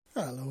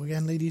Hello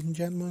again, ladies and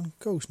gentlemen,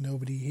 Ghost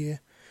Nobody here,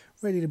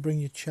 ready to bring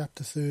you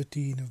chapter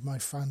 13 of my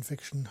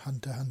fanfiction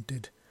Hunter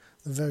Hunted,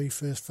 the very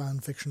first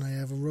fanfiction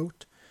I ever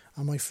wrote,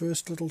 and my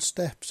first little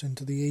steps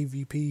into the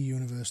AVP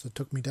universe that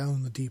took me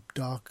down the deep,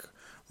 dark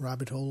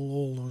rabbit hole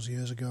all those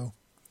years ago.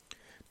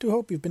 Do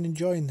hope you've been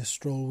enjoying this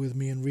stroll with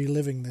me and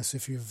reliving this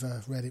if you've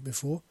read it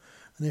before,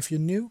 and if you're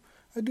new,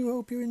 I do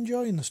hope you're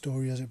enjoying the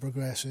story as it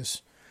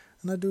progresses,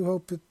 and I do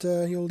hope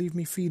that you'll leave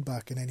me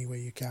feedback in any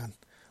way you can.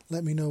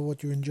 Let me know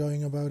what you're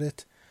enjoying about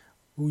it,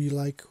 who you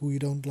like, who you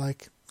don't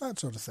like, that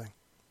sort of thing.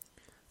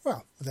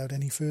 Well, without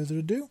any further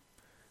ado,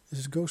 this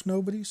is Ghost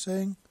Nobody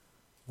saying,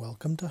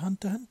 welcome to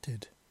Hunter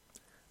Hunted.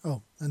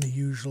 Oh, and the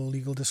usual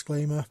legal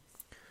disclaimer,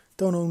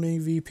 don't own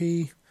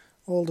AVP,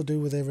 all to do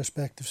with their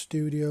respective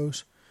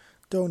studios,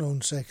 don't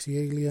own sexy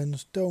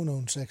aliens, don't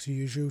own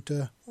sexy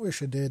Yautja,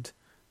 wish I did,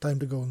 time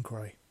to go and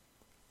cry.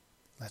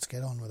 Let's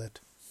get on with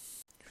it.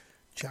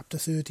 Chapter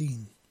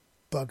 13,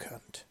 Bug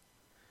Hunt.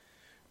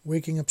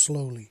 Waking up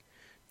slowly,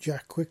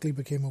 Jack quickly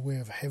became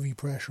aware of heavy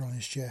pressure on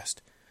his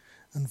chest,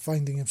 and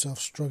finding himself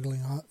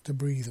struggling hard to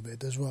breathe a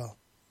bit as well.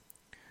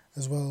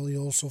 He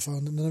also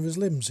found that none of his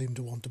limbs seemed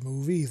to want to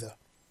move either.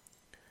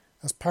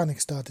 As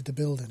panic started to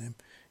build in him,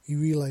 he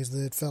realised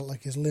that it felt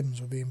like his limbs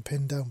were being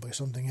pinned down by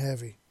something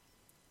heavy.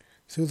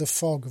 Through the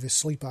fog of his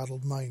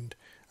sleep-addled mind,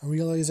 a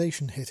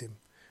realisation hit him,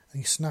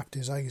 and he snapped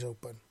his eyes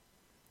open.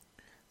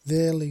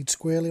 There, laid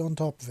squarely on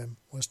top of him,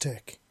 was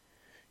Tick.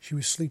 She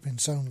was sleeping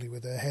soundly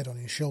with her head on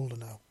his shoulder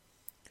now.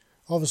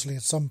 Obviously,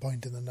 at some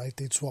point in the night,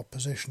 they'd swapped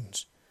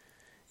positions.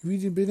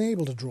 If he'd been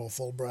able to draw a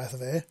full breath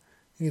of air,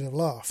 he'd have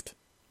laughed.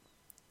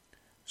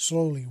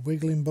 Slowly,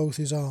 wiggling both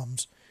his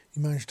arms,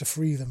 he managed to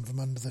free them from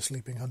under the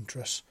sleeping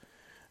huntress,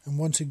 and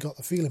once he'd got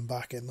the feeling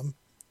back in them,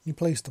 he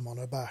placed them on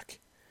her back.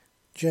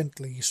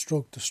 Gently, he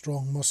stroked the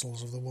strong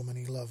muscles of the woman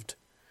he loved,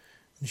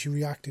 and she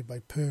reacted by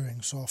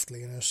purring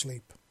softly in her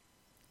sleep.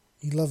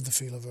 He loved the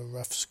feel of her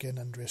rough skin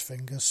under his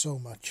fingers so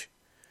much.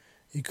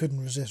 He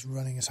couldn't resist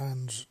running his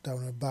hands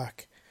down her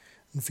back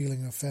and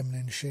feeling her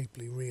feminine,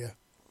 shapely rear.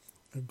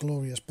 Her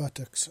glorious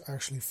buttocks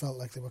actually felt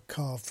like they were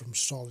carved from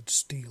solid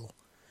steel.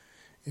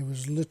 It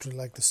was literally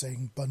like the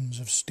saying buns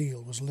of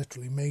steel was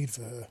literally made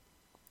for her.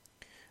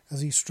 As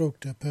he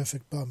stroked her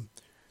perfect bum,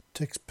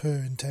 Tick's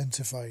purr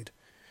intensified,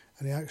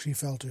 and he actually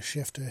felt her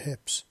shift her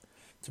hips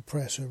to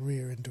press her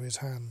rear into his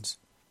hands.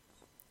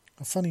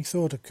 A funny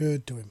thought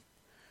occurred to him.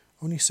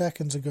 Only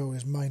seconds ago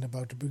his mind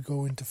about to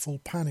go into full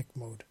panic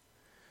mode.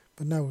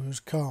 But now he was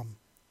calm,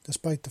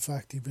 despite the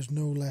fact he was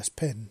no less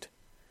pinned,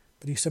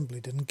 but he simply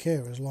didn't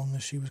care as long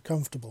as she was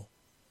comfortable.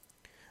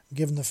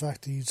 Given the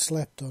fact that he'd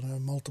slept on her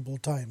multiple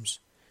times,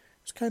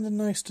 it was kind of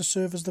nice to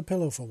serve as the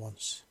pillow for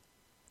once.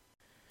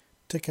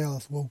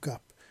 Eleth woke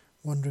up,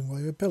 wondering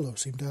why her pillow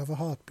seemed to have a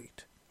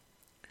heartbeat.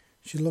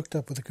 She looked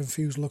up with a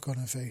confused look on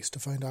her face to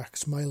find Ack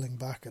smiling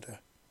back at her.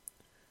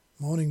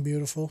 "Morning,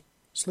 beautiful.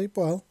 Sleep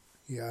well?"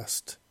 he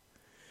asked.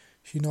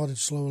 She nodded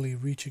slowly,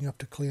 reaching up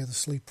to clear the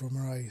sleep from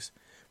her eyes,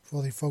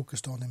 before they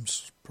focused on him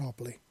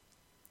properly.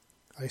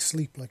 "I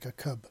sleep like a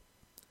cub,"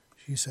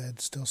 she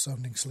said, still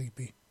sounding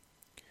sleepy.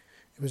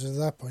 It was at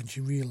that point she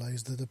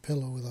realised that the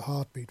pillow with a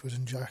heartbeat was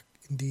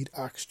indeed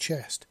Ack's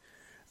chest,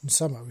 and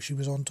somehow she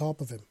was on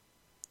top of him.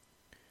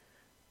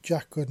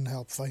 Jack couldn't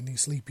help finding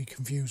sleepy,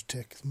 confused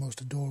Tick the most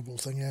adorable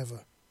thing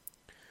ever.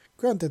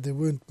 Granted, there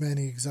weren't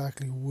many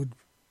exactly who would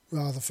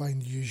rather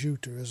find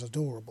Yautja as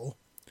adorable.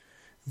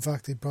 In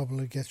fact, they'd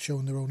probably get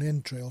shown their own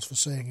entrails for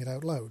saying it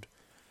out loud.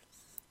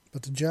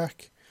 But to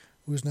Jack,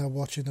 who was now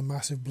watching the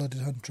massive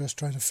blooded huntress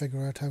trying to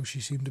figure out how she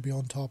seemed to be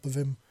on top of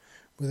him,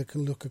 with a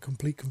look of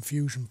complete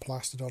confusion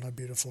plastered on her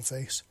beautiful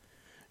face,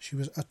 she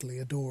was utterly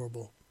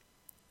adorable.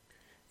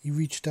 He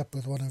reached up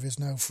with one of his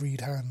now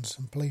freed hands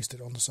and placed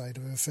it on the side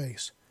of her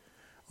face,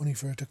 only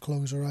for her to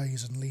close her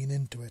eyes and lean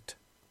into it.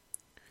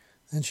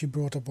 Then she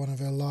brought up one of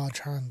her large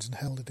hands and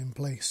held it in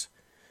place,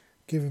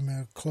 giving him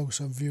a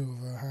close-up view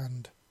of her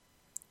hand.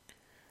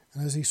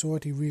 And as he saw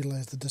it, he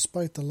realised that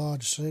despite the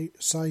large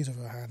size of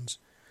her hands,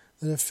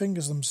 that her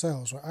fingers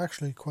themselves were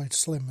actually quite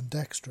slim and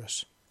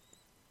dexterous.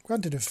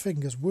 Granted, her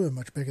fingers were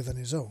much bigger than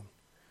his own.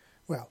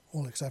 Well,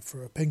 all except for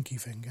her pinky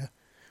finger,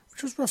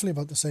 which was roughly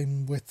about the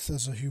same width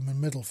as a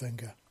human middle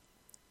finger.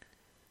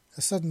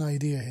 A sudden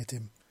idea hit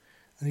him,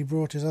 and he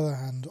brought his other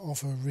hand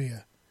off her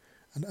rear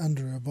and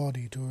under her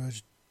body to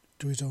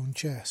his own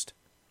chest.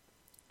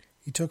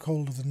 He took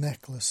hold of the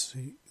necklace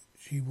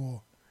she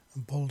wore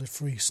and pulled it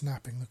free,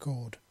 snapping the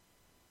cord.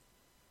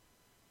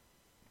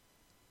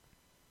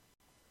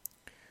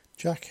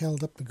 Jack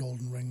held up the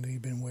golden ring that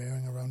he'd been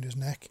wearing around his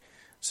neck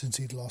since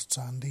he'd lost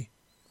Sandy.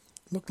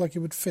 It looked like it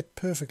would fit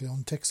perfectly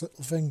on Tick's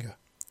little finger.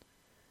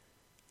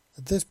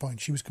 At this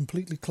point she was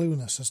completely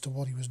clueless as to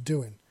what he was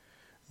doing,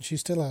 and she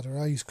still had her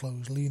eyes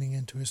closed, leaning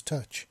into his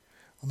touch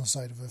on the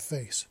side of her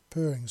face,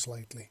 purring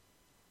slightly.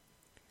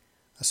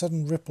 A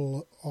sudden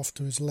ripple off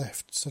to his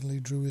left suddenly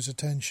drew his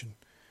attention,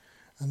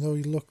 and though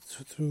he looked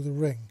through the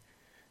ring,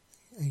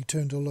 and he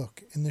turned to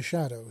look, in the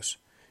shadows,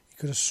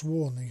 he could have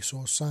sworn that he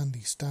saw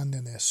Sandy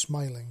standing there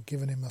smiling,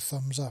 giving him a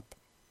thumbs up.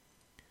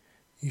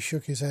 He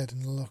shook his head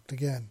and looked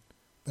again,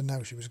 but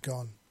now she was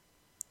gone.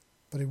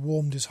 But it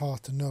warmed his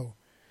heart to know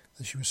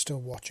that she was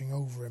still watching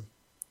over him.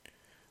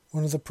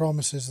 One of the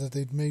promises that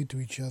they'd made to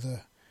each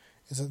other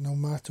is that no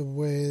matter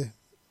where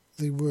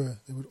they were,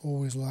 they would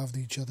always have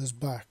each other's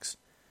backs,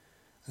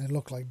 and it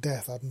looked like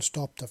death hadn't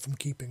stopped her from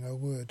keeping her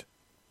word.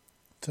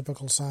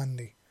 Typical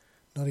Sandy.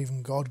 Not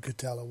even God could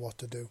tell her what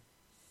to do.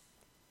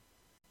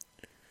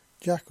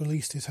 Jack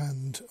released his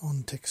hand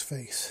on Tick's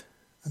face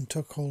and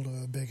took hold of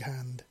her big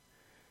hand.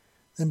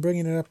 Then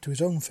bringing it up to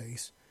his own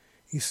face,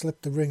 he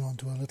slipped the ring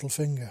onto her little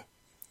finger,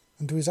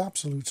 and to his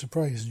absolute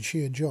surprise and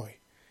sheer joy,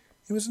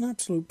 it was an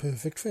absolute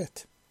perfect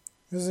fit,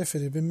 as if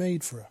it had been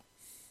made for her.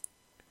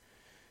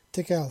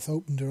 Tick eleth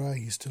opened her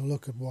eyes to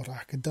look at what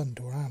Ack had done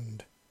to her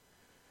hand.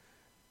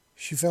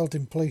 She felt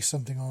him place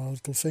something on her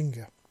little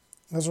finger.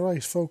 As her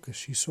eyes focused,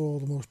 she saw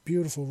the most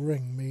beautiful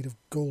ring made of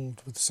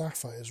gold with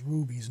sapphires,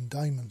 rubies and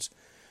diamonds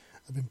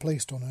had been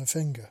placed on her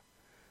finger.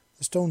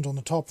 The stones on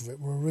the top of it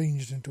were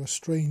arranged into a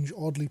strange,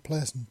 oddly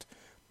pleasant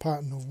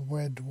pattern of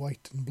red,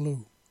 white and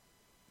blue.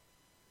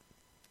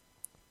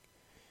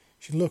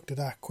 She looked at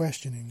Ack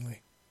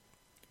questioningly.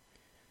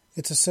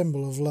 It's a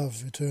symbol of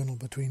love eternal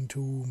between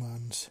two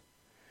humans.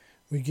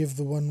 We give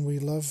the one we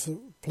love,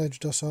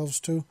 pledged ourselves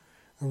to,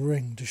 a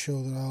ring to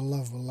show that our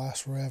love will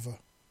last forever.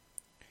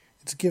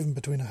 It's given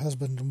between a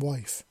husband and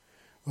wife,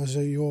 or as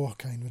your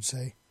kind would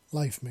say,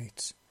 life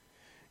mates.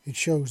 It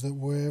shows that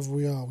wherever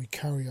we are, we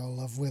carry our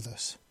love with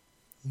us,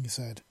 he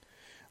said,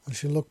 and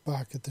she looked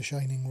back at the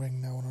shining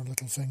ring now on her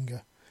little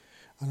finger,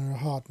 and her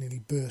heart nearly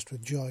burst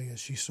with joy as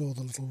she saw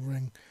the little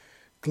ring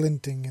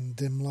glinting in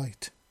dim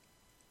light.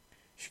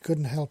 She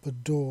couldn't help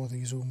adore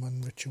these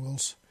human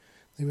rituals.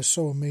 They were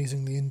so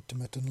amazingly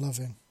intimate and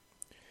loving.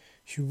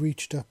 She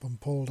reached up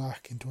and pulled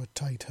Ack into a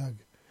tight hug,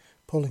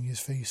 pulling his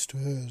face to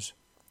hers.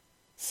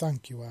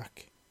 "Thank you,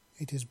 Ack.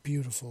 It is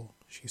beautiful,"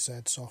 she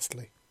said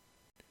softly.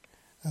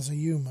 "As are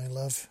you, my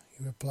love,"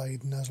 he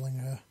replied, nuzzling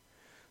her.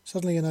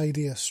 Suddenly an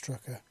idea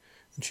struck her,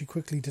 and she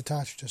quickly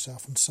detached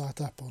herself and sat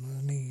up on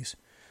her knees,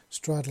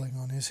 straddling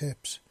on his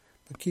hips,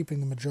 but keeping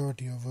the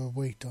majority of her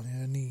weight on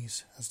her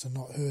knees, as to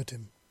not hurt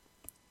him.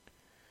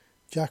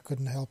 Jack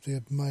couldn't help but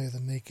admire the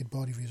naked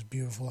body of his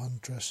beautiful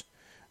huntress,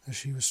 as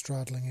she was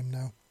straddling him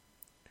now.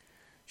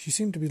 She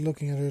seemed to be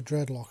looking at her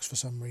dreadlocks for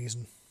some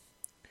reason.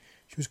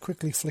 She was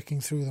quickly flicking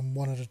through them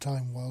one at a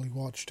time while he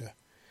watched her.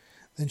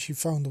 Then she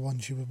found the one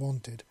she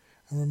wanted,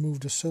 and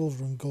removed a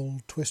silver and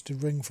gold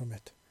twisted ring from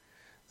it.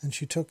 Then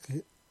she took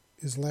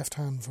his left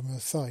hand from her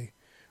thigh,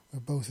 where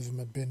both of them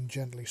had been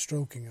gently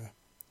stroking her.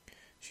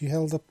 She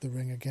held up the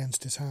ring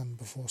against his hand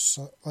before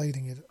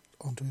sliding it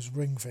onto his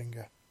ring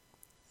finger.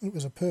 It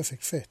was a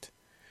perfect fit,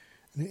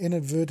 and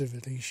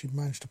inadvertently she'd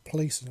managed to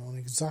place it on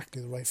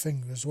exactly the right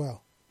finger as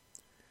well.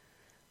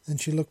 Then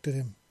she looked at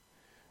him,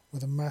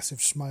 with a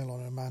massive smile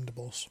on her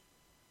mandibles.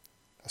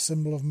 "A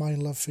symbol of my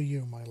love for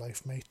you, my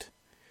life mate.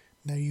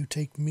 Now you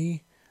take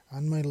me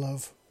and my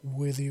love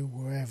with you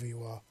wherever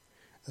you are,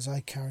 as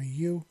I carry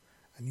you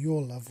and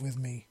your love with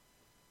me,"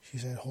 she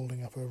said,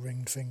 holding up her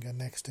ringed finger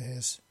next to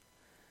his.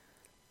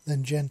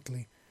 Then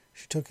gently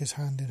she took his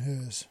hand in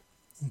hers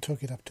and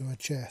took it up to her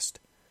chest,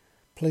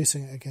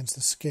 placing it against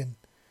the skin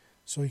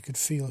so he could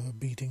feel her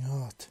beating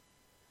heart.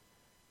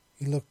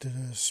 He looked at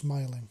her,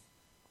 smiling.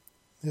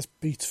 "This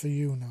beats for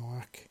you now,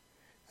 Ack,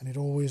 and it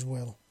always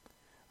will.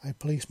 I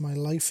place my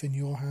life in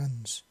your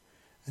hands,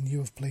 and you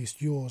have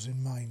placed yours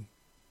in mine,"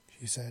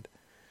 she said.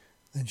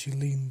 Then she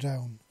leaned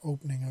down,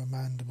 opening her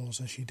mandibles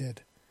as she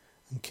did,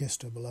 and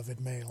kissed her beloved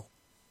male.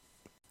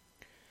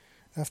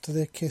 After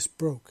their kiss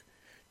broke,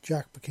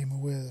 Jack became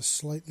aware of a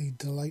slightly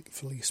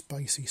delightfully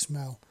spicy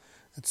smell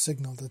that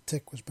signalled that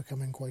Tick was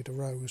becoming quite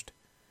aroused.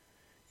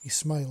 He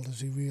smiled as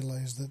he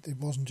realised that it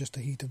wasn't just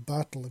a heated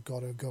battle that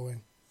got her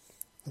going,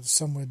 but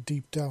somewhere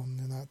deep down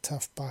in that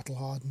tough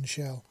battle-hardened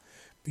shell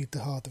beat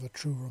the heart of a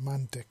true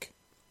romantic.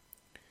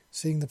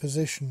 Seeing the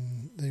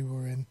position they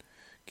were in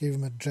gave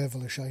him a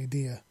devilish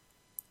idea.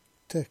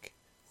 "Tick,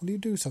 will you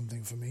do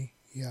something for me?"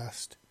 he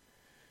asked.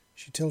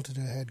 She tilted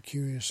her head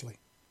curiously.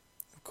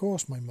 "Of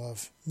course, my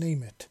love.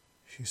 Name it,"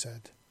 she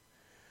said.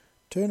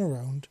 "Turn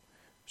around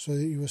so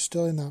that you are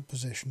still in that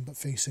position but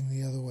facing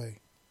the other way,"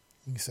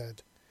 he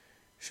said.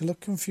 She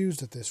looked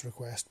confused at this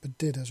request, but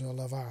did as her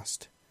love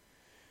asked.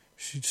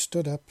 She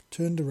stood up,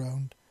 turned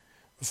around,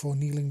 before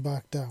kneeling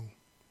back down.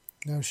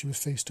 Now she was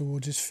faced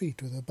towards his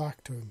feet with her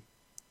back to him.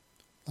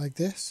 "Like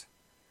this?"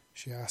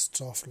 she asked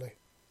softly.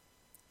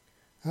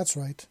 "That's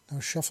right. Now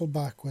shuffle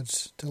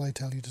backwards till I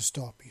tell you to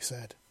stop," he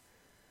said.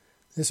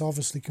 This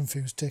obviously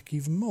confused Tick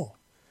even more,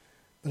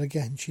 but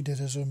again she did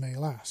as her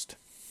male asked.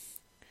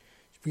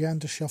 She began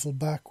to shuffle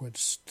backwards,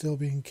 still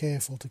being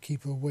careful to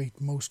keep her weight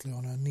mostly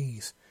on her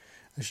knees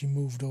as she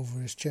moved over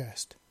his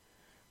chest.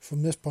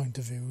 From this point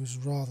of view it was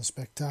rather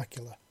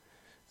spectacular,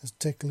 as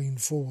Tick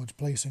leaned forwards,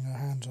 placing her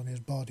hands on his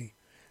body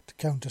to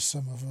counter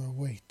some of her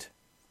weight,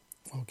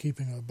 while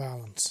keeping her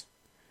balance.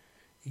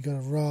 He got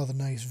a rather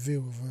nice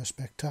view of her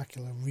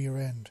spectacular rear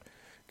end,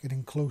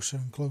 getting closer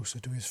and closer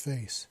to his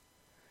face.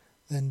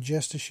 Then,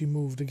 just as she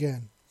moved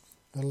again,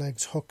 her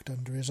legs hooked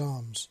under his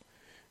arms,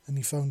 and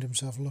he found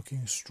himself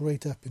looking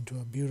straight up into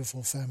a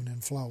beautiful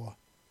feminine flower,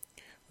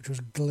 which was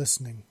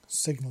glistening,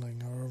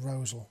 signalling her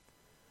arousal.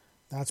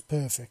 "That's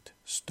perfect.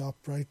 Stop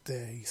right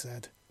there," he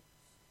said.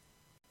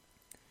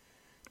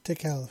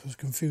 Eleth was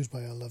confused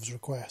by her love's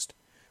request,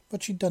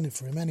 but she'd done it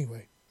for him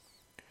anyway.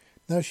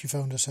 Now she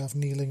found herself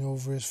kneeling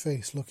over his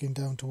face, looking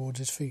down towards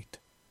his feet.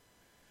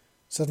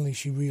 Suddenly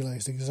she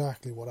realised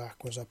exactly what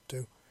Ak was up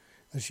to,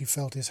 as she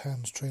felt his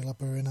hands trail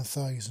up her inner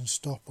thighs and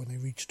stop when they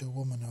reached her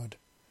womanhood.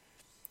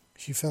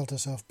 She felt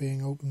herself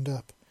being opened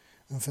up,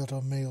 and felt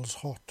her male's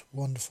hot,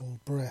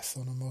 wonderful breath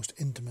on her most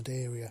intimate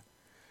area,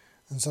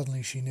 and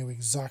suddenly she knew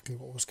exactly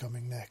what was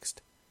coming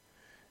next.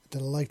 A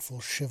delightful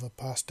shiver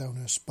passed down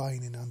her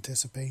spine in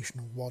anticipation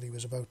of what he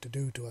was about to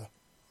do to her.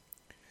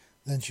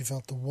 Then she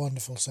felt the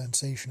wonderful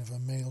sensation of her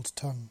male's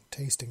tongue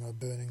tasting her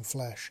burning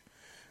flesh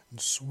and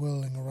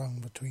swirling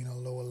around between her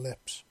lower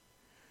lips.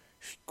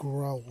 She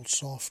growled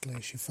softly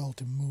as she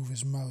felt him move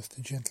his mouth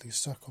to gently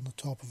suck on the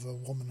top of her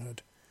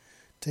womanhood,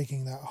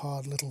 taking that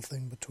hard little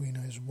thing between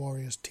his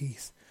warrior's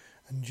teeth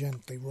and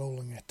gently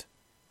rolling it.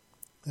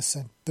 This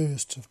sent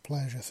bursts of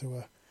pleasure through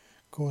her,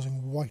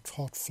 causing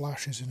white-hot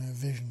flashes in her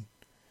vision.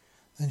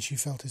 Then she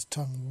felt his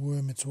tongue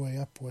worm its way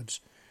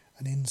upwards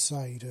and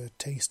inside her,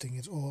 tasting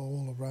it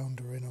all around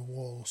her inner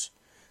walls,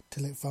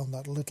 till it found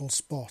that little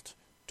spot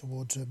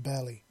towards her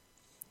belly,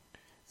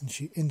 and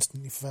she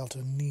instantly felt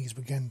her knees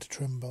begin to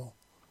tremble.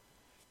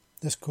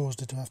 This caused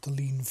her to have to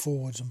lean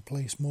forwards and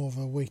place more of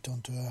her weight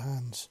onto her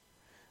hands.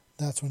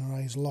 That's when her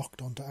eyes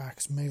locked onto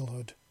Ak's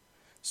malehood,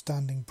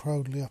 standing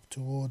proudly up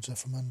towards her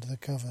from under the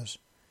covers.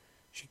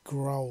 She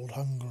growled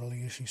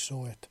hungrily as she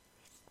saw it,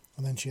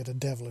 and then she had a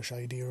devilish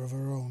idea of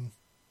her own.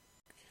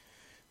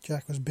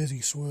 Jack was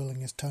busy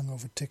swirling his tongue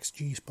over Tick's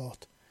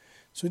G-spot,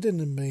 so he didn't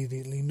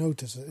immediately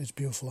notice that his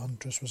beautiful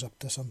huntress was up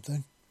to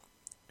something.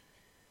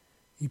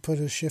 He put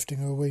her shifting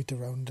her weight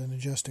around and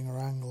adjusting her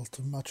angle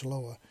to much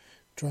lower,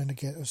 trying to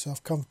get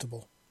herself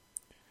comfortable.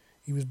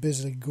 He was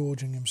busily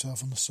gorging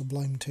himself on the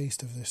sublime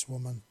taste of this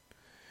woman,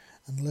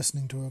 and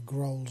listening to her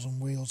growls and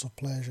wails of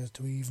pleasure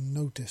to even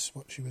notice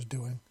what she was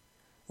doing.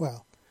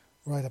 Well,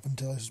 right up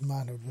until his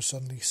manhood was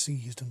suddenly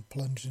seized and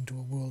plunged into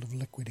a world of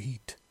liquid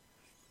heat.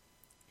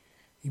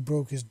 He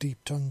broke his deep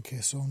tongue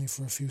kiss only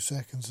for a few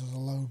seconds as a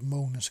loud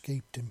moan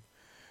escaped him.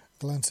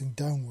 Glancing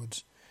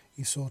downwards,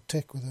 he saw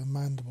Tick with her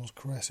mandibles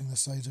caressing the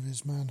sides of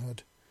his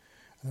manhood,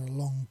 and her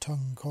long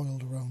tongue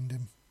coiled around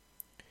him.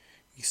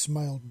 He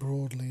smiled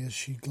broadly as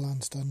she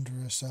glanced under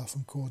herself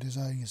and caught his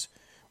eyes,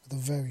 with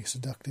a very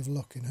seductive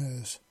look in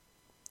hers.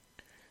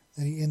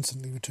 Then he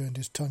instantly returned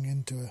his tongue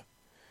into her,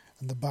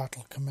 and the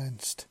battle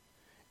commenced,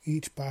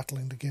 each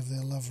battling to give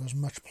their lover as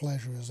much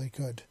pleasure as they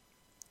could.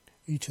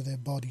 Each of their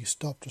bodies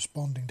stopped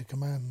responding to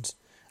commands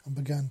and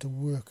began to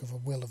work of a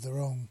will of their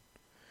own,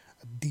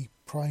 a deep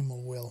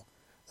primal will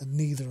that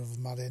neither of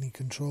them had any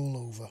control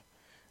over,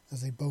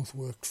 as they both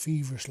worked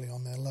feverishly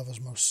on their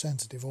lover's most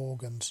sensitive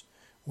organs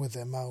with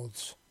their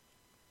mouths.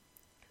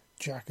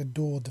 Jack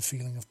adored the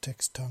feeling of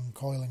Tick's tongue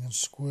coiling and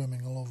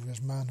squirming all over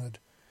his manhood,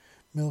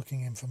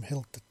 milking him from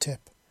hilt to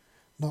tip,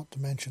 not to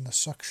mention the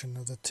suction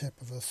of the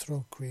tip of her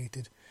throat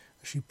created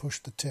as she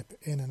pushed the tip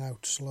in and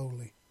out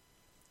slowly.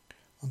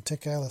 On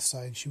Eleth's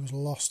side, she was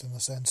lost in the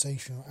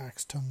sensation of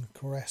Ak's tongue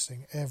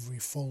caressing every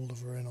fold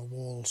of her inner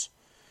walls,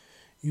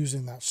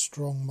 using that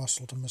strong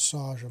muscle to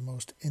massage her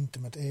most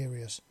intimate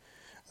areas,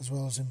 as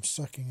well as him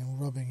sucking and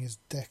rubbing his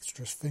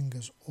dexterous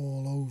fingers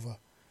all over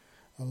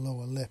her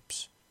lower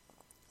lips,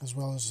 as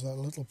well as that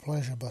little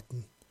pleasure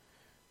button.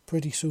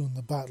 Pretty soon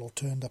the battle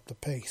turned up the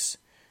pace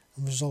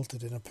and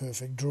resulted in a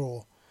perfect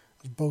draw,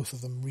 as both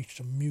of them reached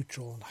a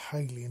mutual and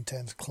highly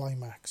intense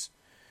climax,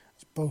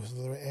 as both of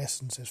their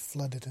essences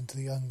flooded into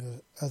the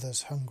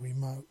other's hungry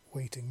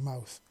waiting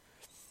mouth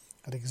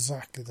at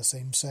exactly the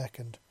same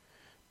second,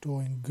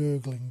 drawing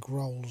gurgling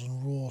growls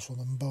and roars from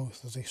them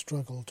both as they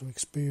struggled to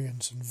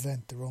experience and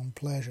vent their own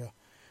pleasure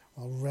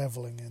while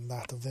revelling in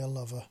that of their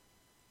lover.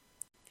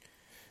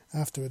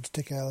 Afterwards,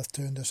 Eleth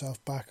turned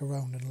herself back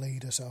around and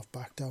laid herself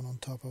back down on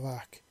top of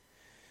Ak.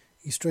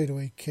 He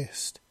straightway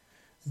kissed,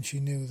 and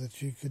she knew that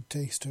she could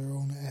taste her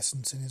own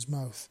essence in his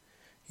mouth.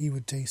 He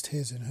would taste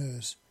his in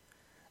hers,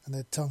 and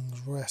their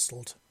tongues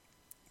wrestled.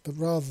 But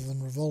rather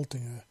than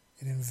revolting her,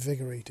 it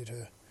invigorated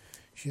her.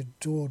 She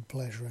adored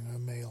pleasuring her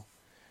male,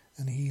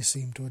 and he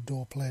seemed to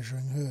adore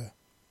pleasuring her.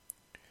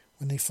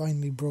 When they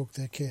finally broke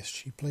their kiss,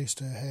 she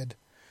placed her head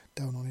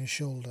down on his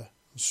shoulder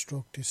and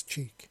stroked his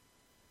cheek.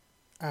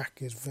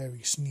 "Ak is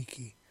very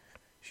sneaky,"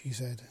 she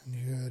said, and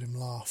he heard him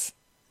laugh.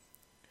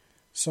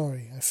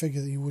 "Sorry, I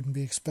figured that you wouldn't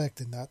be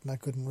expecting that, and I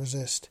couldn't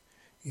resist,"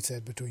 he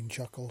said between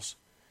chuckles.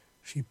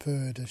 She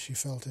purred as she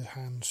felt his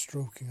hand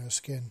stroking her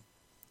skin,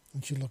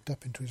 and she looked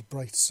up into his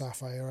bright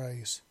sapphire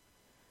eyes.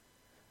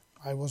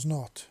 "I was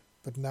not,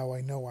 but now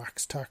I know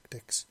Ak's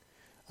tactics.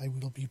 I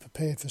will be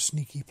prepared for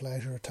sneaky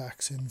pleasure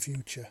attacks in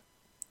future,"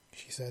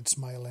 she said,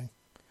 smiling.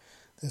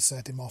 This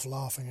set him off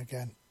laughing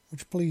again,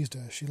 which pleased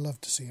her. She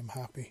loved to see him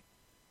happy.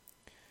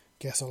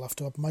 "Guess I'll have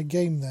to up my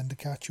game then to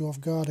catch you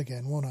off guard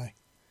again, won't I?"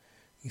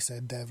 he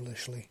said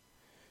devilishly.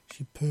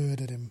 She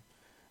purred at him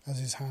as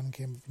his hand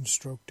came up and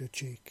stroked her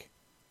cheek.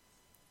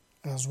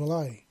 As will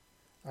I.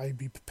 I'd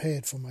be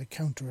prepared for my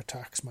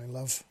counter-attacks, my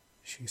love,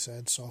 she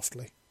said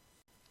softly.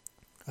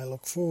 I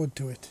look forward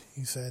to it,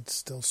 he said,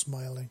 still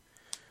smiling,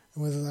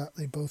 and with that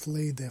they both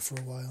laid there for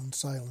a while in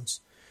silence,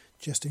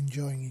 just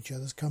enjoying each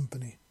other's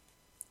company.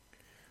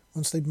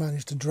 Once they'd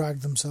managed to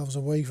drag themselves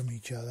away from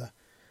each other,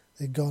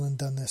 they'd gone and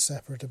done their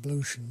separate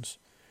ablutions.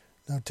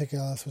 Now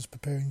eleth was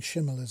preparing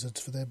shimmer lizards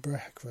for their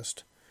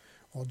breakfast,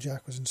 while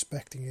Jack was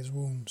inspecting his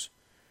wounds,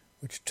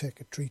 which Tick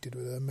had treated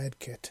with her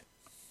medkit.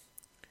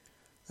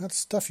 That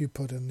stuff you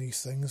put in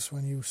these things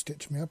when you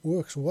stitch me up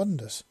works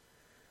wonders.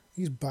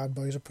 These bad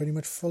boys are pretty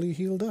much fully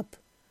healed up.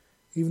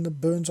 Even the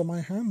burns on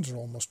my hands are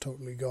almost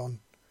totally gone,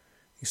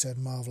 he said,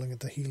 marvelling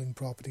at the healing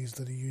properties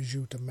that he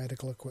used to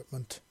medical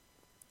equipment.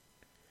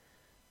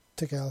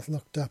 Eleth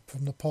looked up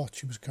from the pot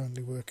she was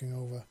currently working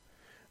over.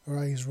 Her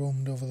eyes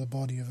roamed over the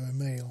body of her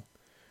male,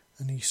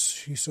 and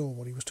she saw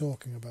what he was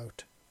talking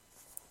about.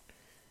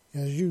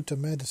 Yautja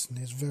medicine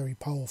is very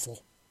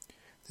powerful.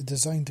 They're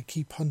designed to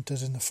keep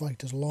hunters in the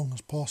fight as long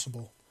as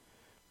possible,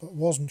 but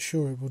wasn't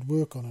sure it would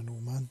work on a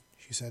new man,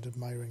 she said,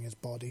 admiring his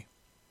body.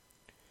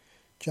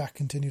 Jack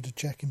continued to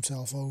check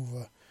himself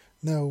over,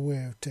 now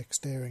aware of Tick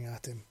staring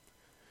at him.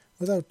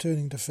 Without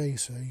turning to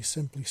face her, he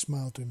simply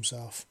smiled to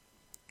himself.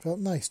 Felt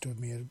nice to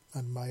be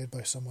admired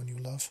by someone you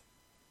love.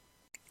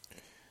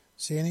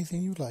 See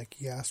anything you like?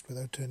 He asked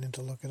without turning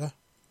to look at her.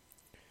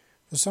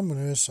 For someone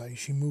her size,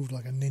 she moved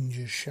like a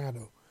ninja's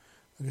shadow,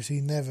 because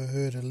he never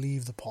heard her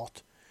leave the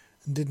pot,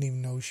 and didn't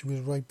even know she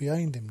was right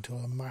behind him till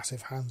her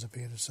massive hands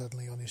appeared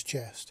suddenly on his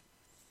chest.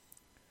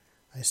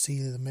 I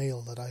see the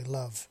male that I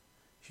love,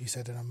 she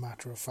said in a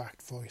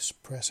matter-of-fact voice,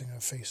 pressing her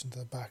face into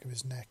the back of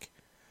his neck.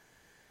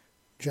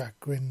 Jack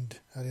grinned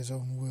at his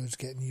own words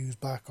getting used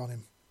back on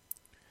him.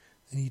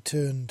 Then he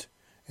turned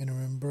in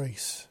her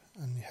embrace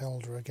and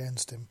held her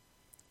against him.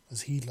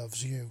 As he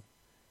loves you,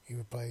 he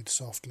replied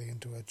softly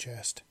into her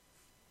chest.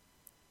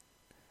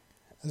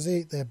 As they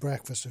ate their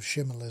breakfast of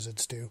shimmer lizard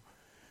stew,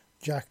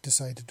 Jack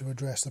decided to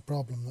address the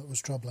problem that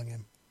was troubling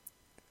him.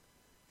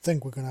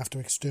 Think we're going to have to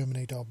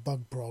exterminate our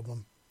bug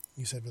problem,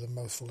 he said with a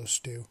mouthful of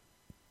stew.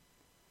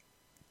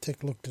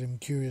 Tick looked at him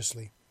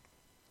curiously,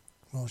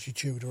 while she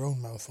chewed her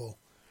own mouthful.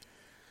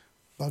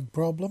 Bug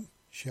problem?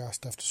 She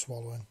asked after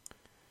swallowing.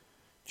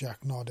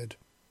 Jack nodded.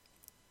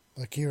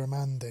 Like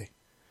Kiramande.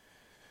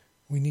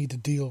 We need to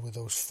deal with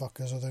those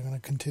fuckers or they're going to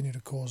continue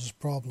to cause us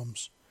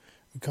problems.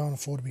 We can't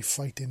afford to be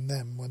fighting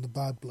them when the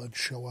bad bloods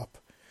show up,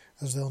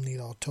 as they'll need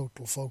our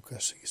total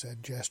focus, he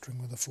said,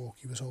 gesturing with the fork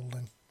he was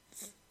holding.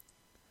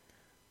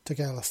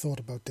 Eleth thought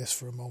about this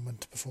for a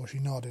moment before she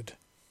nodded.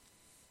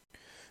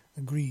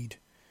 Agreed.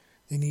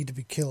 They need to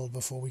be killed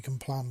before we can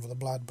plan for the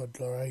blood blood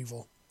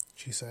arrival,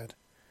 she said.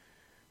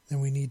 Then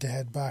we need to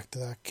head back to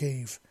that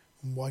cave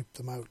and wipe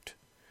them out.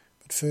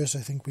 But first I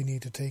think we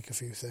need to take a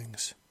few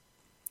things,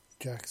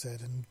 Jack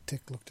said, and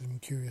Tick looked at him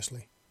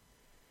curiously.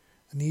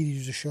 I need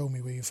you to show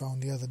me where you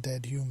found the other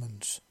dead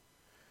humans,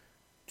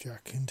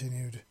 Jack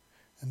continued,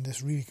 and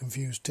this really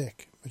confused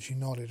Tick, but she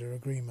nodded her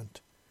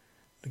agreement.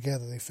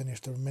 Together they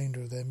finished the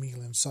remainder of their meal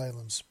in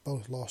silence,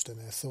 both lost in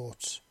their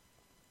thoughts.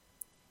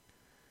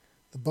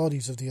 The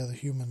bodies of the other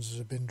humans that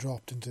had been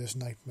dropped into this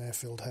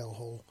nightmare-filled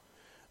hellhole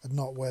had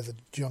not weathered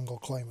the jungle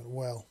climate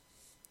well.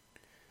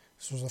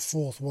 This was the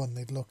fourth one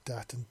they'd looked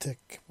at, and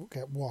Tick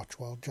kept watch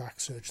while Jack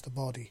searched the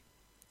body.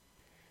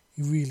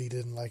 He really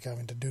didn't like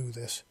having to do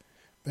this,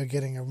 but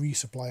getting a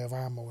resupply of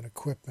ammo and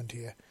equipment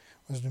here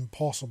was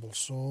impossible,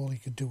 so all he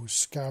could do was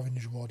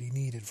scavenge what he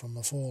needed from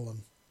the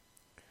fallen.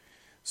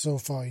 So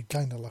far he'd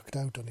kind of lucked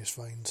out on his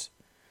finds.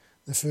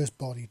 The first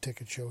body Tick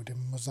had showed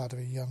him was that of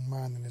a young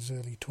man in his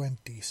early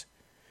 20s.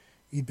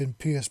 He'd been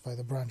pierced by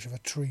the branch of a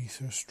tree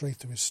straight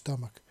through his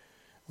stomach,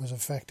 and was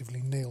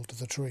effectively nailed to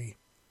the tree.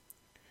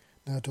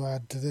 Now to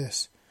add to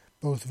this,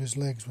 both of his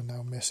legs were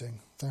now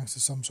missing, thanks to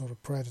some sort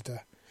of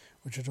predator,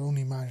 which had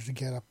only managed to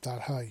get up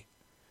that high.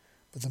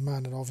 But the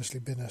man had obviously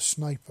been a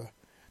sniper,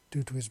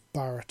 due to his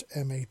Barrett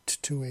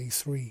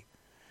M82A3,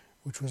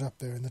 which was up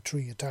there in the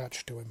tree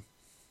attached to him.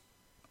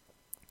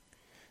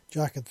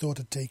 Jack had thought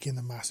of taking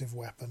the massive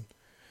weapon.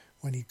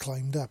 When he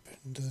climbed up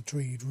into the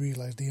tree, he'd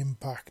realised the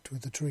impact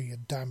with the tree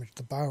had damaged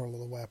the barrel of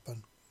the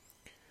weapon.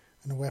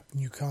 And a weapon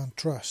you can't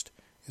trust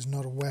is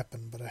not a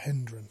weapon but a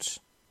hindrance.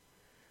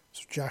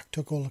 So Jack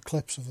took all the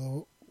clips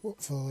for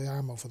the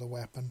ammo for the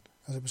weapon,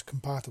 as it was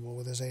compatible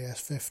with his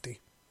AS-50.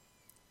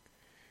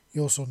 He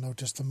also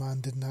noticed the man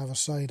didn't have a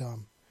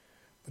sidearm,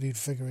 but he'd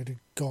figure it had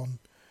gone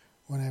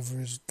whenever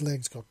his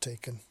legs got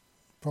taken,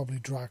 probably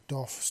dragged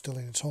off, still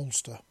in its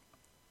holster.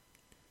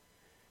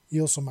 He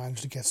also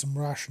managed to get some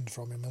rations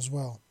from him as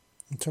well,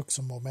 and took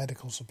some more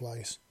medical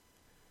supplies.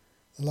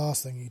 The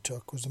last thing he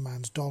took was the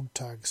man's dog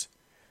tags,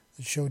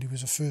 that showed he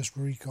was a first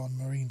recon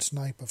Marine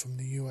sniper from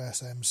the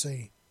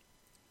USMC.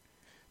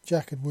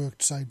 Jack had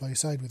worked side by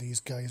side with these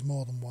guys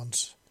more than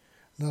once,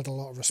 and had a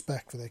lot of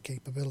respect for their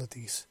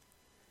capabilities.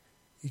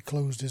 He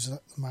closed the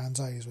man's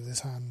eyes with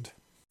his hand.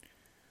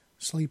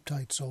 Sleep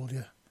tight,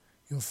 soldier.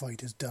 "Your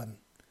fight is done,"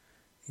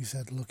 he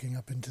said, looking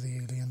up into the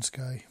alien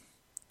sky.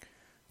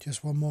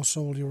 "Just one more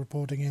soldier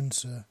reporting in,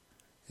 sir.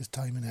 His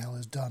time in hell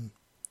is done,"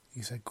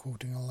 he said,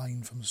 quoting a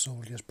line from the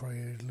soldier's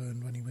prayer he'd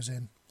learned when he was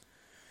in.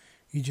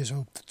 He just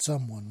hoped that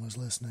someone was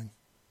listening.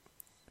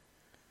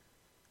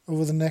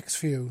 Over the next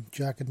few,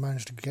 Jack had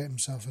managed to get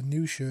himself a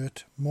new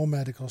shirt, more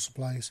medical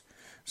supplies,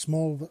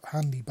 small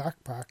handy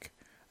backpack,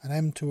 an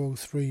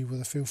M203 with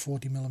a few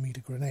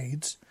 40mm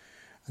grenades,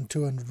 and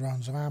 200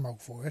 rounds of ammo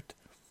for it.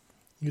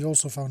 He'd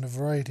also found a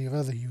variety of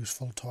other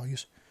useful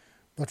toys,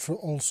 but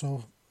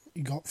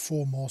he got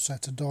 4 more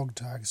sets of dog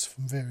tags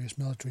from various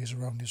militaries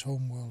around his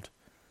homeworld.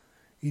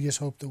 He just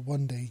hoped that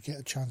one day he'd get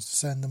a chance to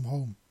send them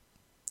home,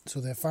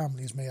 so their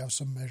families may have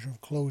some measure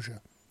of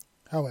closure,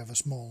 however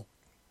small.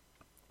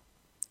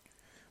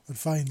 But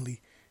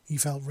finally, he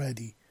felt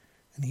ready,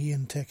 and he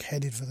and Tick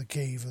headed for the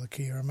cave of the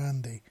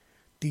Kiramandi,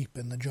 deep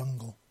in the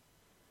jungle.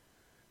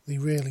 They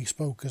rarely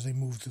spoke as they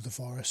moved through the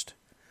forest,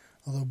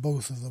 although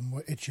both of them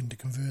were itching to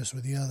converse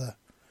with the other,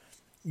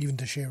 even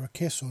to share a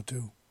kiss or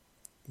two.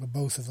 But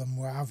both of them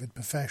were avid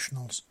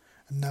professionals,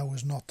 and now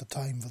was not the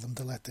time for them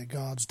to let their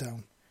guards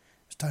down.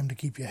 It's time to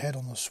keep your head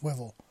on the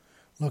swivel,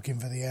 looking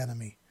for the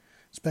enemy,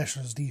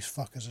 especially as these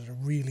fuckers had a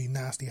really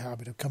nasty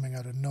habit of coming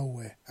out of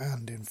nowhere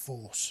and in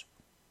force.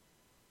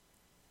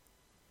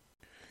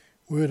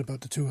 Word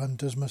about the 2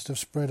 hunters must have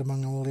spread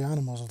among all the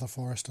animals of the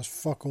forest as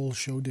fuck all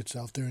showed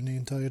itself during the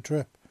entire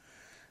trip.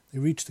 They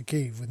reached the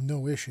cave with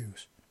no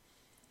issues.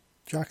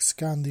 Jack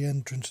scanned the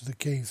entrance of the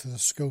cave through the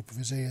scope of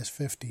his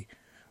AS-50,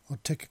 while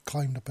Tick had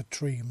climbed up a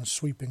tree and was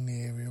sweeping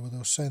the area with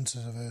those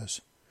sensors of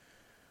hers.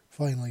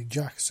 Finally,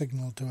 Jack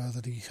signalled to her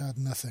that he had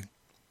nothing.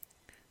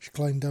 She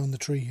climbed down the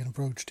tree and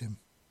approached him.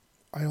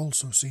 "I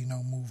also see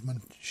no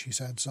movement," she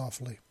said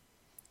softly.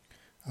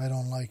 "I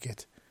don't like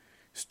it.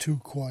 It's too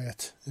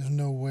quiet. There's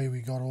no way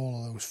we got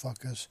all of those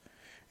fuckers,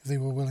 if they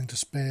were willing to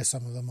spare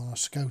some of them on a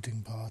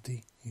scouting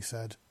party," he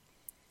said.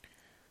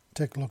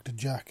 Tick looked at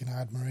Jack in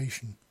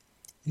admiration.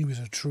 He was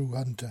a true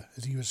hunter,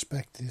 as he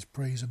respected his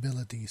prey's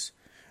abilities,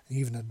 and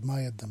even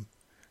admired them.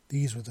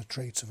 These were the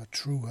traits of a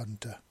true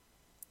hunter.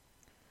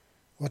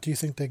 "What do you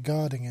think they're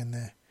guarding in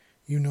there?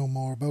 You know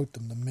more about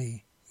them than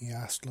me," he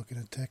asked, looking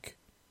at Tick.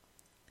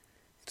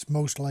 "It's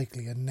most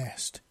likely a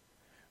nest,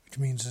 which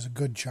means there's a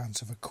good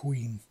chance of a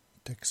queen,"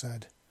 Tick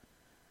said.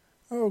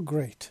 "Oh,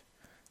 great.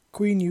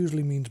 Queen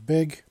usually means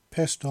big,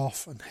 pissed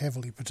off, and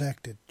heavily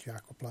protected,"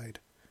 Jack replied.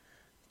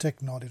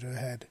 Tick nodded her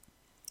head.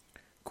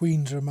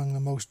 "Queens are among the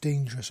most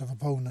dangerous of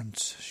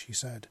opponents," she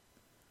said.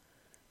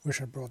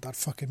 "Wish I'd brought that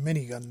fucking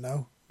minigun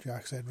now,"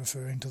 Jack said,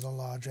 referring to the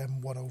large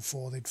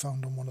M104 they'd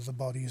found on one of the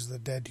bodies of the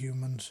dead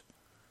humans.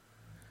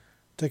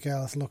 Tick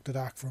Eleth looked at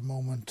Ack for a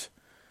moment,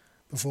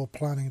 before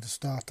planning to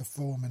start to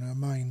form in her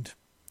mind.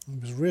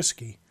 It was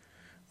risky,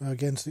 but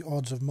against the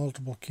odds of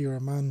multiple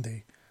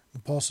Kiramandi, the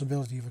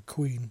possibility of a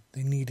queen,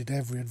 they needed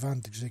every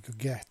advantage they could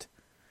get.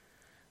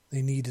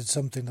 They needed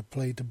something that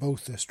played to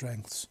both their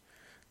strengths.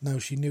 Now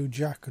she knew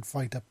Jack could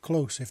fight up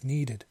close if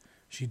needed.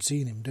 She'd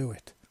seen him do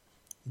it.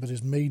 But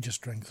his major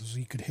strength was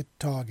he could hit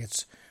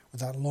targets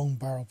with that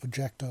long-barrel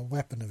projectile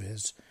weapon of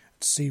his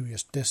at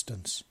serious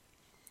distance.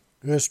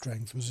 Her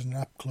strength was in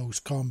up-close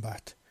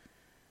combat.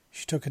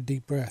 She took a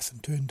deep breath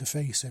and turned to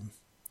face him.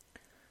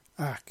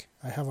 "Ack,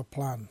 I have a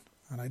plan,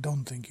 and I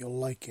don't think you'll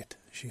like it,"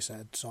 she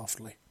said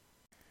softly.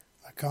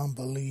 "I can't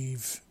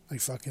believe I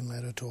fucking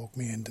let her talk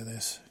me into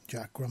this,"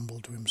 Jack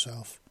grumbled to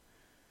himself.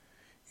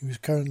 He was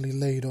currently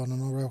laid on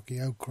an rocky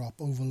outcrop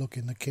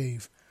overlooking the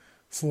cave,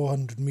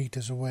 400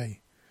 metres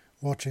away,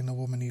 watching the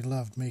woman he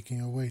loved making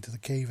her way to the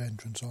cave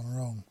entrance on her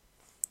own.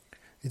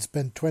 He'd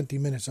spent 20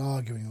 minutes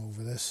arguing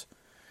over this.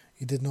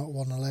 He did not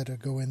want to let her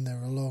go in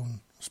there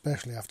alone,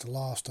 especially after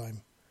last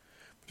time.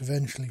 But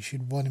eventually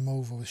she'd won him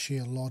over with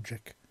sheer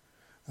logic.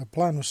 Her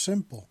plan was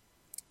simple.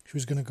 She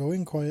was going to go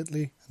in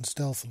quietly and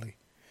stealthily.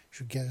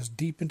 She would get as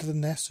deep into the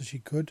nest as she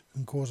could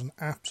and cause an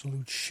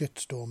absolute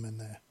shitstorm in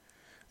there.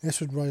 This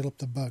would rile up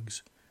the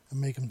bugs and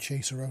make them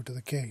chase her out of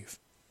the cave.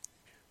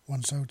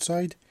 Once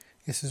outside,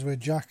 this is where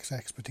Jack's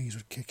expertise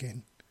would kick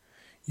in.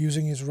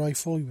 Using his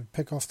rifle, he would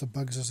pick off the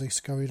bugs as they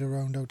scurried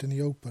around out in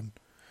the open,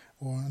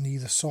 and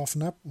either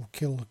soften up or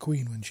kill the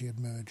queen when she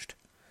emerged.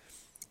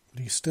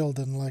 But he still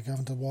didn't like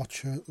having to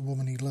watch the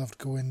woman he loved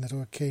go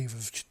into a cave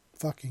of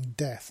fucking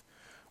death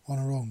on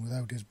her own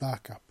without his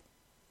backup.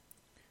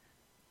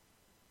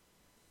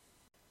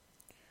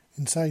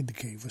 Inside the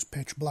cave was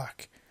pitch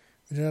black.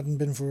 If it hadn't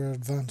been for her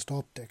advanced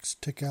optics,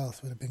 Tick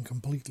Eleth would have been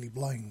completely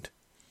blind.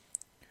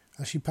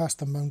 As she passed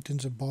the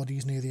mountains of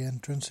bodies near the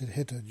entrance, it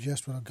hit her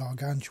just with a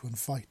gargantuan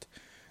fight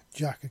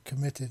Jack had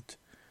committed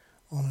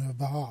on her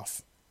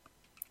behalf.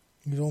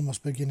 He was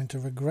almost beginning to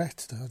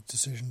regret her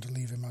decision to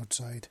leave him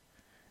outside.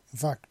 In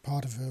fact,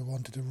 part of her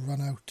wanted to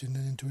run out and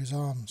into his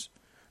arms,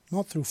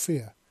 not through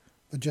fear,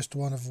 but just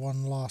to have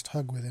one last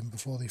hug with him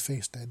before they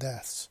faced their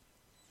deaths.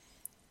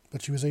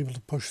 But she was able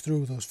to push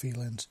through those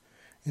feelings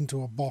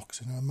into a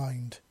box in her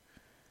mind.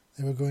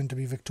 They were going to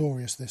be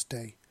victorious this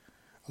day.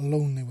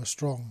 Alone they were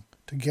strong,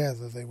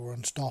 together they were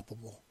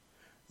unstoppable.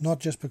 Not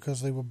just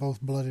because they were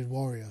both blooded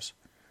warriors,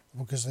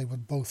 because they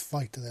would both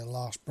fight to their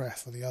last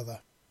breath for the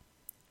other.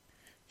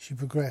 She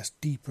progressed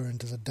deeper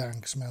into the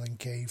dank-smelling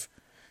cave.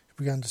 She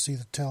began to see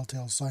the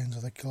telltale signs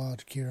of the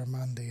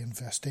Kiramande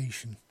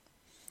infestation.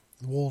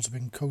 The walls had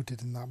been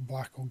coated in that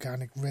black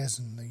organic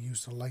resin they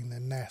used to line their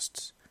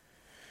nests.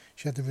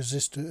 She had to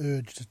resist the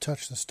urge to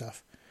touch the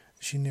stuff.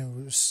 She knew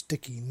it was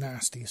sticky,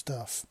 nasty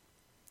stuff.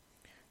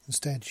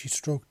 Instead, she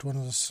stroked one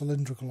of the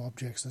cylindrical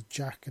objects that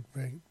Jack had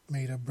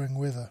made her bring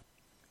with her.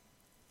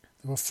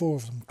 There were 4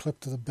 of them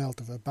clipped to the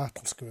belt of her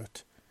battle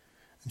skirt,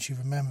 and she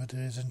remembered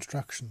his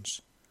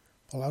instructions.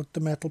 "Pull out the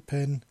metal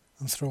pin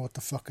and throw at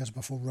the fuckers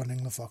before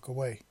running the fuck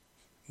away,"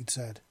 he'd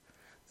said.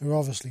 They were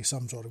obviously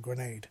some sort of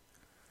grenade.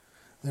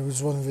 There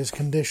was one of his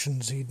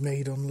conditions he'd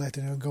made on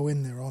letting her go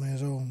in there on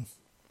his own.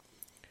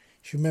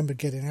 She remembered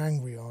getting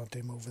angry at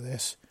him over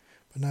this,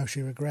 but now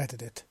she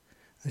regretted it,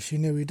 as she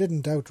knew he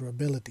didn't doubt her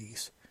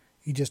abilities.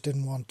 He just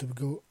didn't want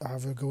to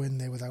have her go in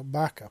there without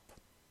backup.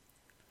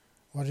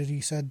 What had he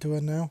said to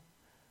her now?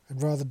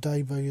 "I'd rather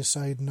die by your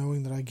side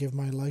knowing that I give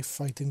my life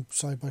fighting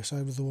side by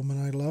side with the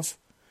woman I love.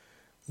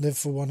 Live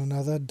for one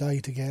another, die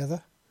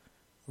together,"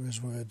 were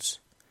his words.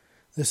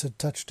 This had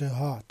touched her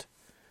heart,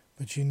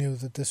 but she knew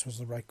that this was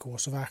the right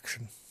course of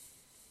action.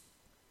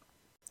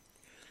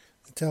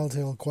 The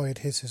telltale quiet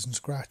hisses and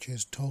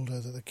scratches told her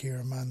that the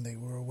Kiramande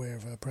were aware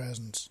of her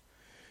presence.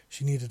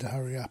 She needed to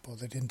hurry up or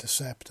they'd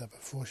intercept her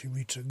before she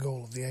reached her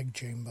goal of the egg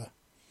chamber.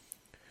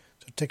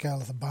 So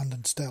eleth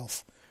abandoned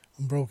stealth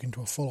and broke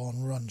into a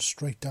full-on run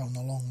straight down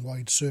the long,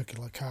 wide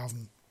circular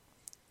cavern.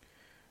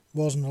 It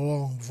wasn't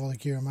long before the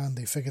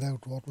Kiramande figured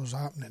out what was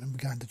happening and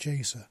began to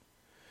chase her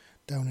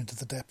down into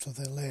the depths of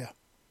their lair.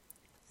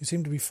 There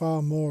seemed to be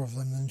far more of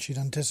them than she'd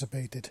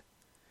anticipated.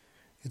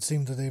 It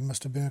seemed that there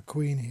must have been a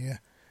queen here,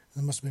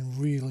 and they must have been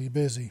really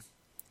busy.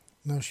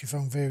 Now she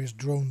found various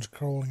drones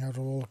crawling out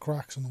of all the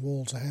cracks in the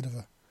walls ahead of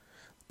her.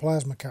 The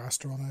plasma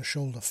caster on her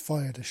shoulder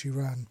fired as she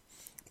ran,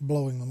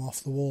 blowing them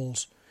off the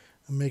walls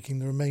and making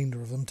the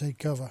remainder of them take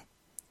cover.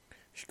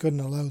 She couldn't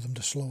allow them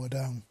to slow her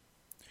down.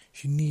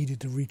 She needed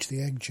to reach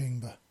the egg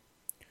chamber.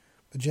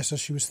 But just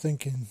as she was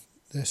thinking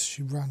this,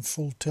 she ran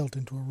full tilt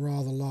into a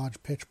rather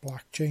large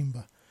pitch-black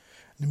chamber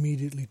and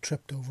immediately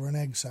tripped over an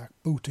egg sac,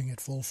 booting it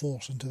full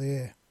force into the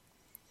air.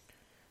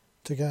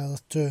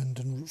 eleth turned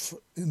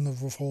in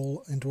the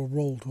fall into a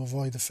roll to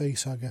avoid the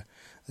facehugger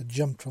that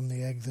jumped from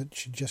the egg that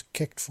she'd just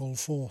kicked full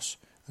force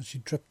as she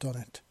tripped on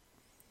it.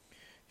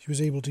 She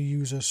was able to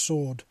use her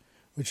sword,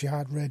 which she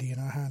had ready in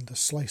her hand, to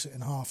slice it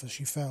in half as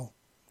she fell.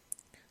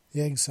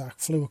 The egg sac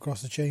flew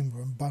across the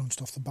chamber and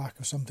bounced off the back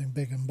of something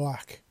big and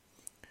black.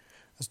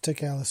 As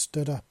eleth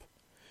stood up,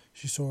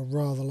 she saw a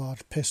rather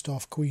large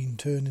pissed-off queen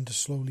turn in to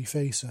slowly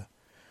face her.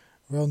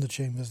 Around the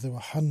chambers there were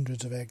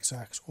hundreds of egg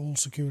sacs, all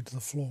secured to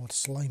the floor with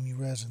slimy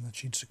resin that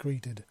she'd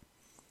secreted.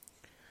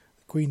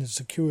 The queen had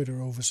secured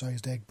her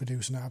oversized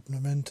egg-producing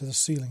abdomen to the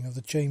ceiling of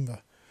the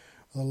chamber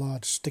with a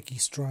large sticky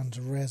strands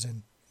of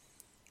resin.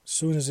 As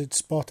soon as it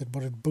spotted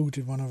what had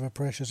booted one of her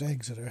precious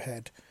eggs at her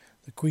head,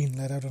 the queen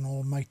let out an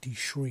almighty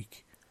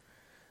shriek.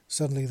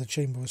 Suddenly the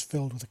chamber was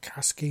filled with a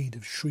cascade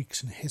of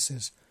shrieks and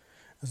hisses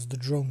as the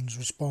drones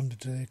responded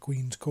to their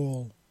queen's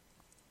call.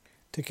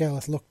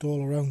 eleth looked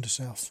all around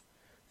herself.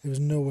 There was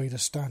no way to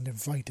stand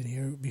and fight in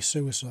here, it would be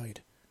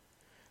suicide.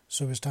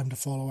 So it was time to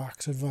follow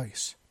Ack's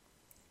advice.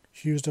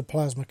 She used her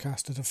plasma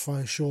caster to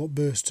fire short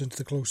bursts into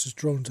the closest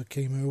drones that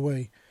came her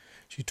way.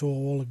 She tore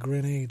all the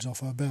grenades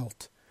off her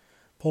belt,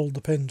 pulled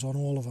the pins on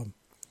all of them.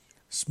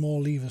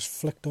 Small levers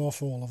flicked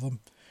off all of them,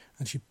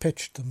 and she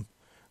pitched them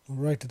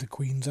right at the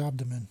queen's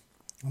abdomen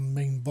and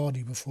the main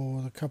body before,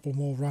 with a couple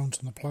more rounds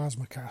on the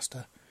plasma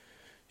caster,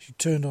 she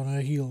turned on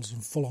her heels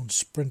and full-on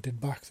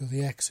sprinted back through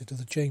the exit of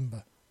the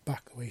chamber,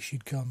 back the way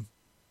she'd come.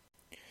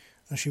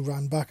 As she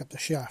ran back up the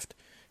shaft,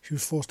 she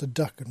was forced to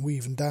duck and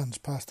weave and dance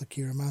past the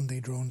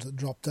Kiramande drones that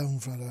dropped down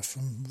from her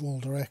from all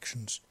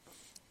directions.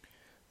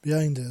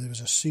 Behind her there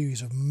was a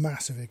series of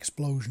massive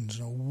explosions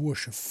and a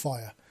whoosh of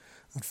fire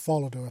that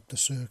followed her up the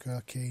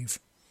circular cave.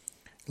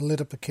 It lit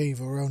up the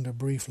cave around her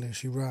briefly as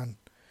she ran,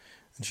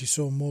 and she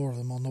saw more of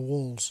them on the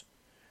walls.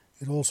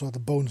 It also had the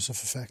bonus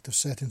effect of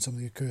setting some of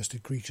the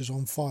accursed creatures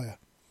on fire.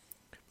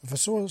 But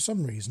for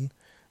some reason,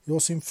 they all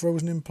seemed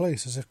frozen in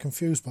place, as if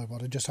confused by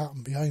what had just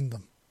happened behind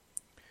them.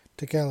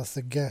 eleth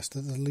had guessed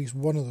that at least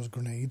one of those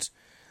grenades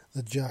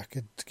that Jack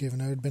had given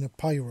her had been a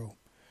pyro,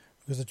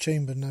 because the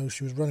chamber now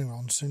she was running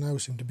on now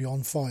seemed to be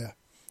on fire,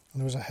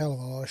 and there was a hell of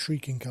a lot of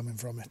shrieking coming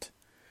from it.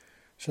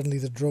 Suddenly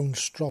the drones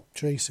stopped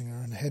chasing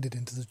her and headed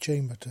into the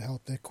chamber to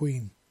help their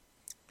queen.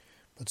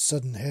 But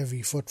sudden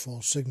heavy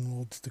footfalls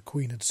signalled that the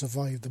queen had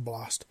survived the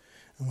blast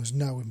and was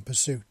now in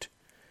pursuit,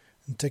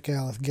 and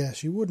eleth guessed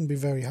she wouldn't be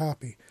very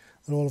happy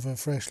that all of her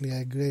freshly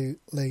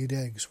laid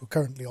eggs were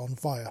currently on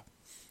fire.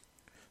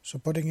 So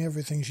putting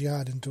everything she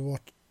had into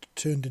what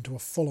turned into a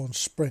full-on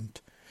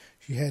sprint,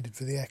 she headed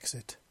for the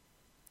exit.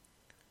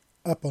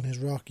 Up on his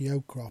rocky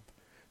outcrop,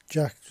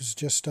 Jack was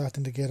just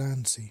starting to get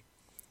antsy.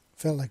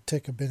 Felt like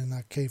Tick had been in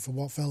that cave for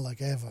what felt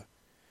like ever.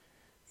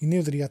 He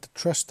knew that he had to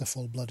trust the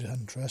full-blooded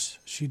huntress.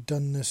 She'd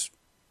done this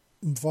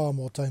far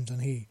more times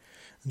than he,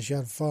 and she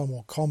had far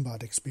more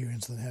combat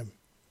experience than him.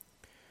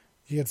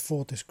 She had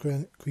fought this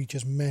creature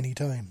many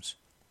times,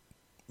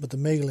 but the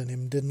male in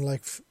him didn't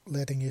like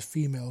letting his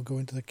female go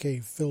into the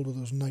cave filled with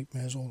those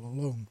nightmares all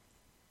alone,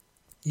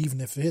 even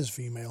if his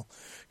female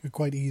could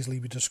quite easily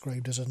be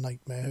described as a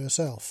nightmare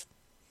herself.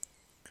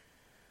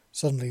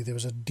 Suddenly there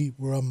was a deep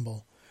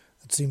rumble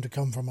that seemed to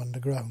come from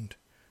underground,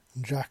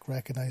 and Jack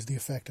recognised the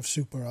effect of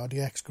super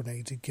RDX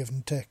grenades he'd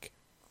given Tick.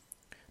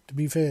 To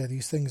be fair,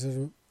 these things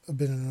have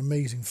been an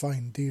amazing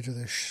find due to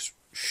their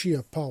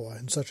sheer power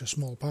in such a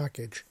small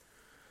package.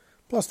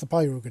 Plus the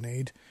pyro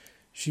grenade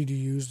she'd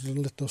used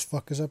lit those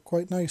fuckers up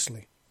quite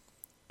nicely.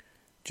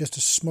 Just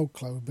as smoke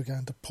cloud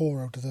began to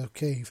pour out of the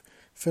cave,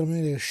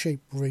 Familiar's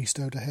shape raced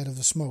out ahead of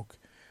the smoke,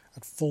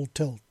 at full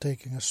tilt,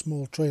 taking a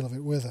small trail of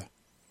it with her.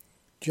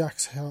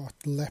 Jack's heart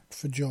leapt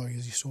for joy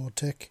as he saw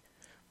Tick,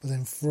 but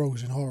then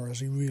froze in horror as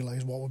he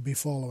realised what would be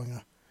following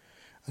her,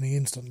 and he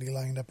instantly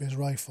lined up his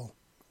rifle.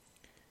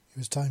 It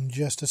was time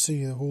just to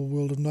see the whole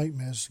world of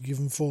nightmares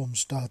given form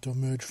start to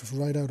emerge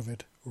right out of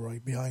it,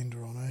 right behind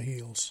her on her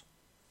heels.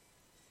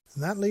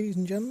 And that, ladies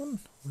and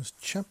gentlemen, was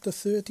Chapter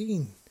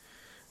 13.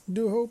 I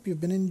do hope you've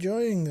been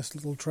enjoying this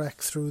little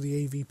trek through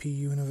the AVP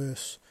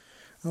universe.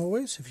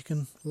 Always, if you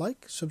can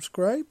like,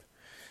 subscribe,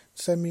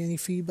 send me any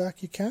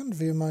feedback you can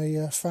via my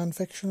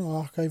fanfiction or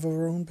archive of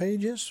our own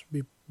pages.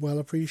 Be well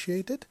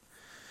appreciated.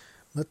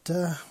 But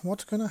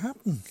what's going to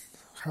happen?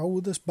 How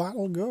will this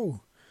battle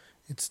go?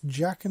 It's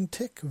Jack and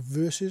Tick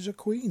versus a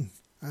queen,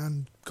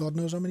 and God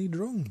knows how many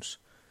drones.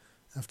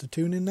 Have to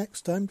tune in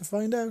next time to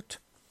find out.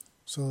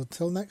 So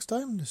until next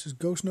time, this is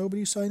Ghost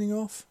Nobody signing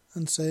off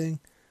and saying,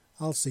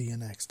 I'll see you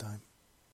next time.